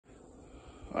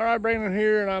All right, Brandon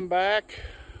here, and I'm back.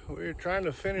 We're trying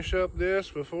to finish up this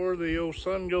before the old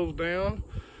sun goes down.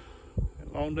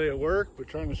 A long day at work. We're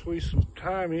trying to squeeze some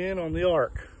time in on the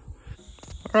Ark.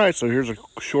 All right, so here's a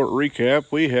short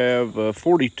recap. We have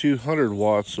 4,200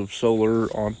 watts of solar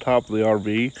on top of the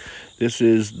RV. This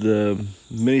is the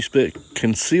mini split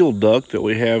concealed duct that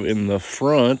we have in the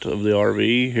front of the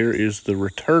RV. Here is the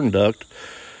return duct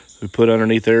we put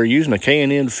underneath there using a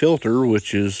K&N filter,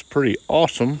 which is pretty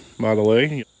awesome, by the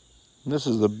way. This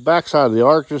is the back side of the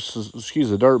Ark.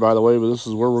 Excuse the dirt, by the way, but this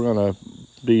is where we're going to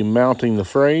be mounting the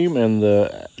frame and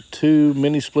the two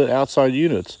mini split outside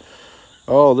units.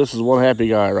 Oh, this is one happy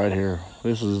guy right here.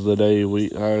 This is the day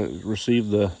I received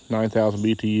the 9,000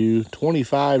 BTU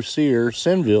 25 SEER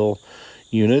Senville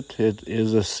unit. It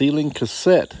is a ceiling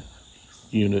cassette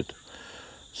unit.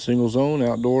 Single zone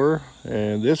outdoor,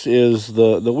 and this is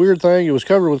the weird thing. It was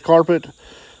covered with carpet,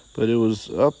 but it was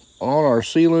up on our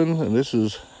ceiling, and this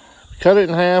is cut it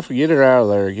in half, get it out of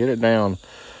there, get it down.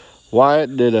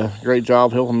 Wyatt did a great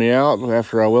job helping me out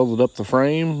after I welded up the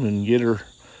frame and get her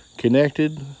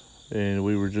connected, and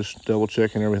we were just double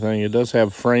checking everything. It does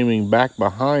have framing back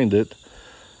behind it,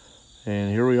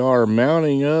 and here we are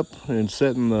mounting up and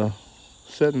setting the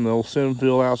old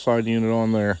Senville outside unit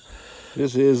on there.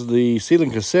 This is the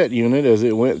ceiling cassette unit as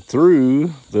it went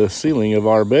through the ceiling of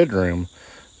our bedroom.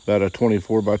 About a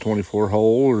 24 by 24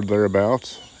 hole or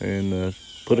thereabouts, and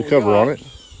put a cover on it.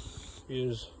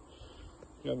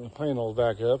 Got the panels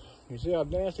back up. You see how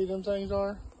nasty them things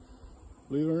are?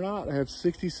 Believe it or not, I had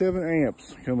 67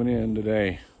 amps coming in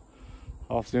today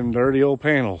off them dirty old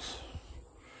panels.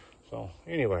 So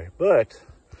anyway, but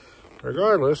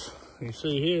regardless, you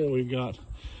see here we've got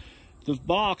the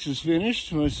box is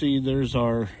finished. Let's see, there's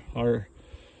our high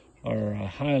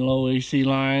and low AC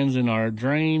lines and our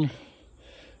drain.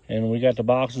 And we got the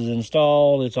boxes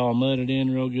installed. It's all mudded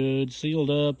in real good, sealed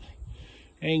up.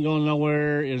 Ain't going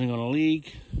nowhere, isn't gonna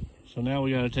leak. So now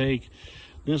we gotta take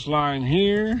this line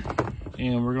here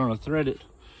and we're gonna thread it.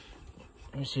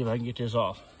 Let me see if I can get this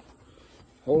off.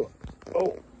 Hold on.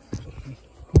 Oh.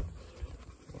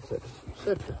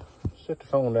 Set the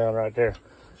phone down right there.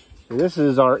 This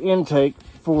is our intake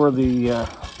for the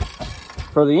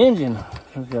engine.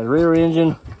 We've got a rear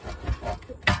engine,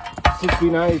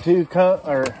 6092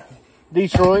 or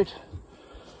Detroit,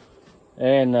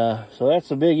 and so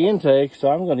that's a big intake.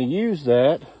 So I'm going to use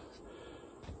that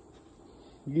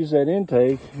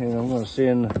intake, and I'm going to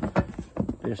send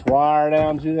this wire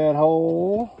down through that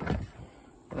hole.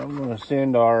 I'm going to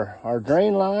send our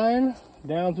drain line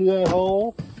down through that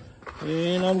hole,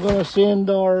 and I'm going to send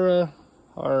our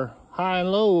high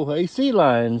and low AC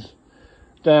lines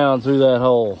down through that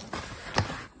hole.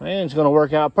 Man, it's going to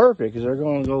work out perfect because they're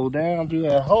going to go down through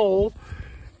that hole,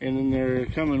 and then they're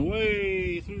coming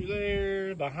way through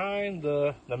there behind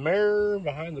the mirror,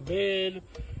 behind the bed,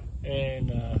 and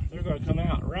they're going to come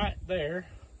out right there.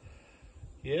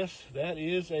 Yes, that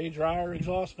is a dryer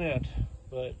exhaust vent,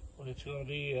 but it's going to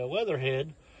be a weather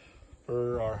head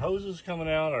for our hoses coming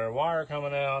out, our wire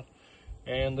coming out,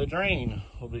 and the drain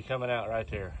will be coming out right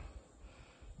there.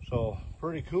 So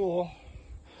pretty cool.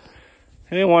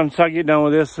 And once I get done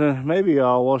with this, maybe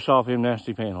I'll wash off them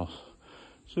nasty panels.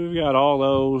 So we've got all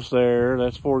those there.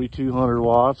 That's 4,200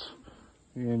 watts.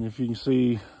 And if you can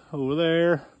see over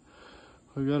there,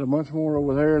 we've got a bunch more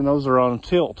over there, and those are on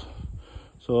tilt.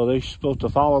 So they're supposed to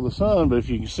follow the sun, but if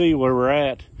you can see where we're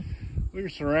at, we're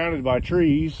surrounded by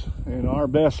trees, and our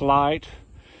best light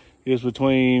is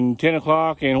between 10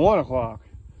 o'clock and 1 o'clock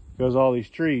because of all these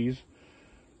trees.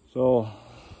 So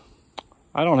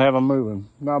I don't have them moving.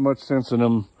 Not much sense in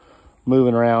them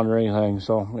moving around or anything.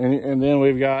 So, and then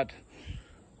we've got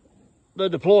the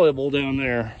deployable down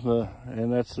there,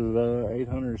 and that's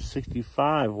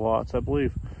 865 watts, I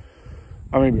believe.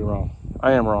 I may be wrong.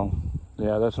 I am wrong.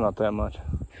 Yeah, that's not that much.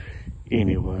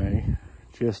 Anyway,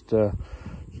 just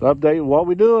update what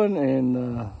we're doing,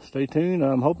 and stay tuned.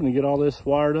 I'm hoping to get all this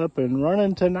wired up and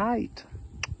running tonight.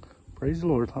 Praise the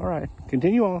Lord. All right,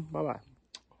 continue on. Bye-bye.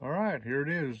 All right, here it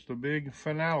is, the big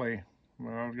finale.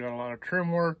 I've got a lot of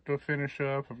trim work to finish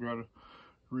up. I've got to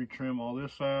retrim all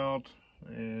this out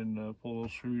and pull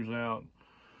those screws out.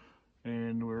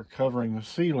 And we're covering the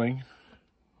ceiling.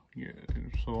 Yeah,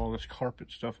 so all this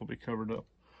carpet stuff will be covered up.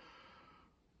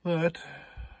 But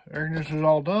everything is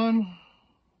all done.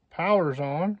 Power's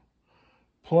on.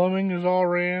 Plumbing is all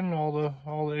ran. All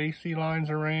the AC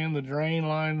lines are ran. The drain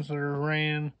lines are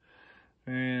ran.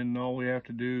 And all we have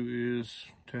to do is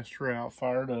test her out,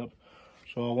 fire it up.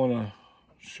 So I want to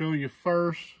show you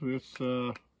first. It's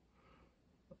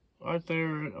right there,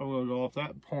 I'm gonna go off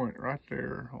that point right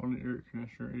there on the air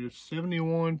conditioner. It is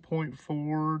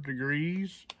 71.4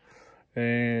 degrees,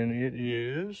 and it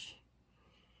is,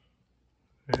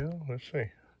 yeah, let's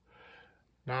see,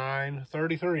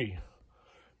 9:33.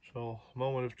 So,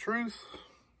 moment of truth.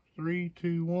 3,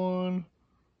 2, 1.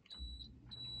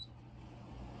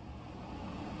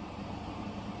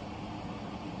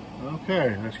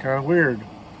 Okay, that's kind of weird.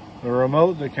 The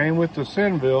remote that came with the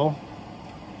Sinville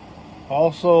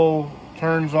also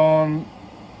turns on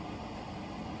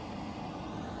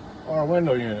our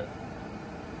window unit.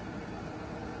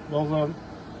 Both of them.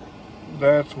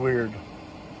 That's weird.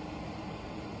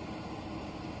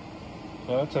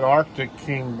 So that's an Arctic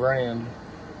King brand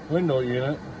window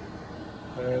unit,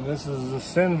 and this is the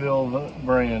Sinville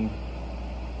brand.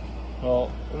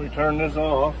 Well, let me turn this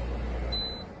off.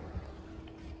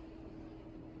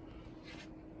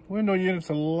 Window unit's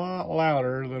a lot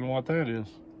louder than what that is.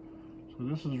 So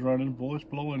this is running, boy, it's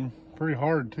blowing pretty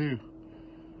hard too.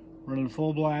 Running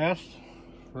full blast,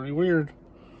 pretty weird.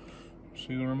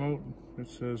 See the remote? It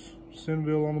says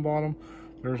Sinville on the bottom.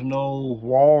 There's no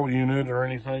wall unit or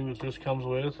anything that this comes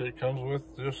with. It comes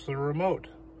with just the remote.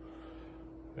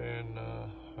 And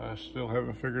I still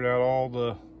haven't figured out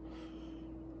all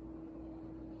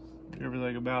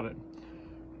everything about it.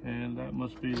 And that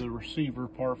must be the receiver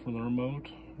part for the remote.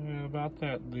 Yeah, about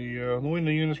that. The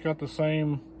window unit's got the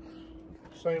same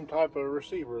type of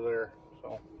receiver there.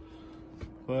 So,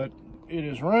 but it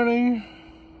is running.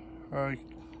 I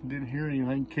didn't hear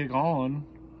anything kick on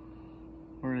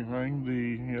or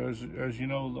anything. As you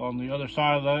know, on the other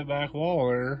side of that back wall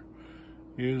there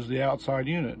is the outside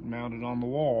unit mounted on the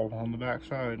wall on the back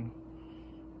side.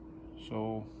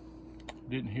 So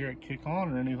didn't hear it kick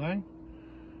on or anything,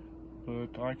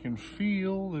 but I can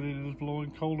feel that it is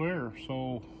blowing cold air.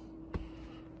 So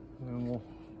then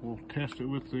we'll test it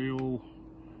with the old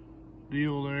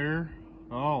deal there.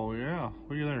 Oh yeah,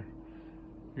 look at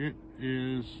there.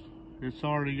 It's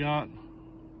already got,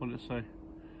 what did it say?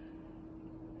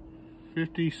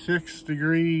 56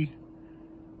 degree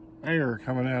air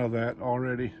coming out of that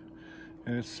already,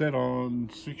 and it's set on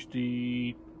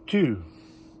 62.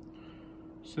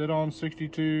 Set on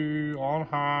 62 on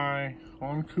high,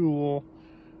 on cool,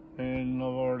 and I've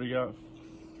already got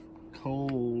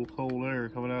cold air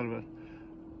coming out of it.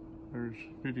 There's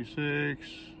 56,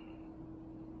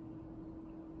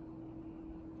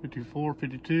 54,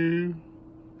 52,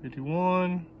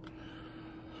 51.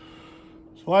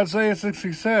 So I'd say it's a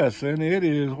success, and it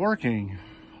is working.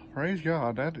 Praise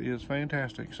God, that is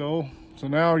fantastic. So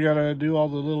now we gotta do all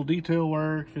the little detail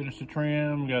work, finish the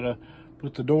trim, gotta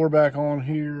put the door back on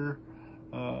here.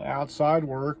 Outside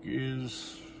work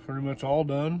is pretty much all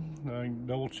done. I can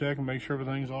double check and make sure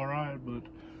everything's all right, but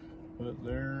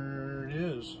there it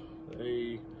is.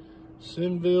 A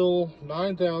Sinville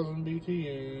 9000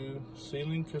 BTU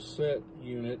ceiling cassette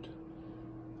unit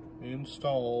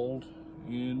installed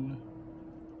in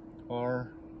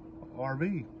our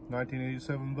RV,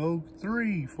 1987 Vogue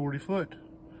 3, 40 foot.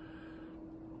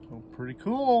 So pretty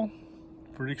cool,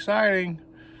 pretty exciting.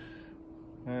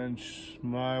 And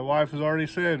my wife has already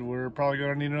said we're probably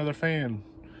gonna need another fan,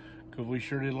 because we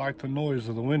sure did like the noise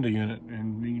of the window unit,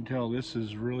 and you can tell this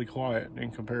is really quiet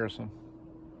in comparison.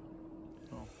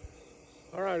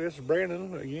 All right, this is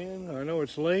Brandon again. I know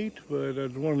it's late, but I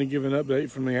just wanted to give an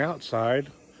update from the outside.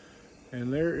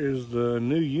 And there is the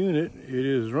new unit. It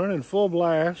is running full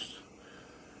blast.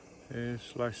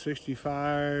 It's like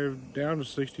 65, down to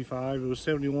 65. It was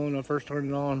 71 when I first turned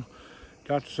it on.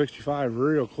 Got to 65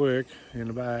 real quick in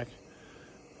the back.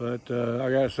 But I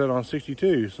got it set on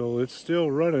 62, so it's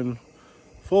still running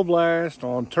full blast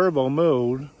on turbo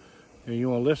mode. And you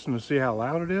want to listen to see how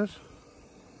loud it is?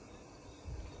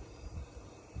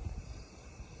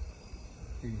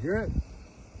 You hear it?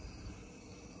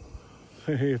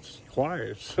 It's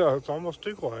quiet, so it's almost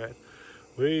too quiet.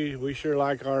 We sure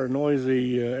like our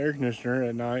noisy air conditioner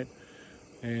at night,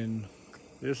 and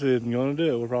this isn't going to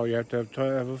do it. We'll probably have to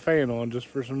have a fan on just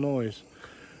for some noise.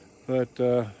 But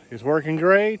it's working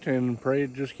great, and pray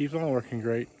it just keeps on working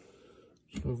great.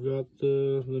 So I've got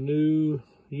the new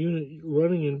unit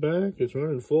running in back. It's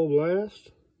running full blast,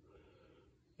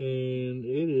 and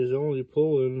it is only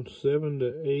pulling 7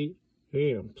 to 8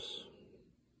 amps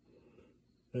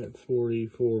at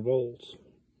 44 volts.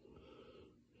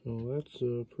 So that's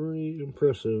pretty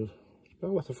impressive. It's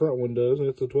about what the front one does.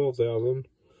 It's a 12,000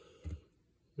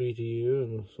 BTU,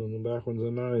 and so the back one's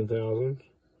a 9,000.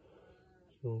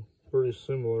 So pretty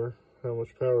similar how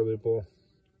much power they pull.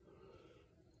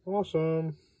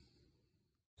 Awesome.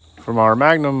 From our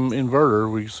Magnum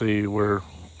inverter, we see we're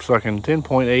sucking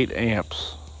 10.8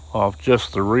 amps off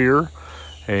just the rear,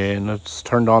 And it's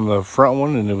turned on the front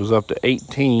one, and it was up to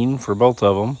 18 for both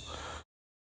of them.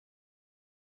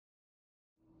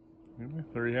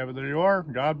 There you have it. There you are.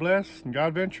 God bless and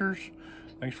God ventures.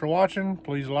 Thanks for watching.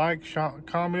 Please like,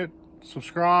 comment,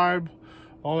 subscribe,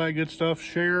 all that good stuff.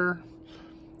 Share,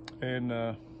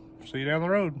 and see you down the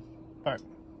road. Bye.